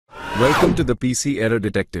Welcome to the PC Error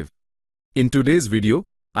Detective. In today's video,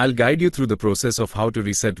 I'll guide you through the process of how to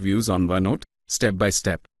reset views on OneNote, step by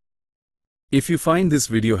step. If you find this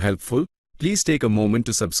video helpful, please take a moment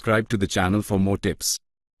to subscribe to the channel for more tips.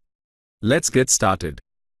 Let's get started.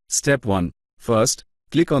 Step 1. First,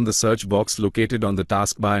 click on the search box located on the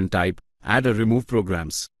taskbar and type, Add or Remove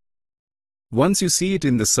Programs. Once you see it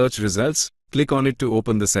in the search results, click on it to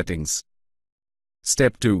open the settings.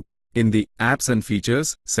 Step 2. In the Apps and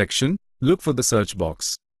Features section, look for the search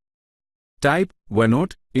box. Type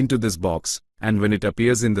OneNote into this box, and when it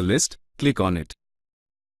appears in the list, click on it.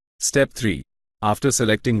 Step 3. After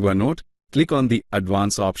selecting OneNote, click on the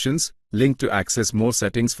Advanced Options link to access more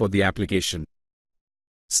settings for the application.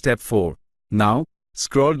 Step 4. Now,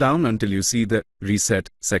 scroll down until you see the Reset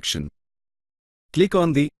section. Click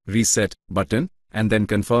on the Reset button and then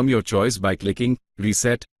confirm your choice by clicking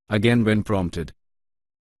Reset again when prompted.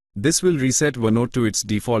 This will reset OneNote to its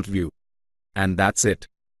default view. And that's it.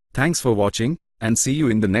 Thanks for watching, and see you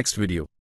in the next video.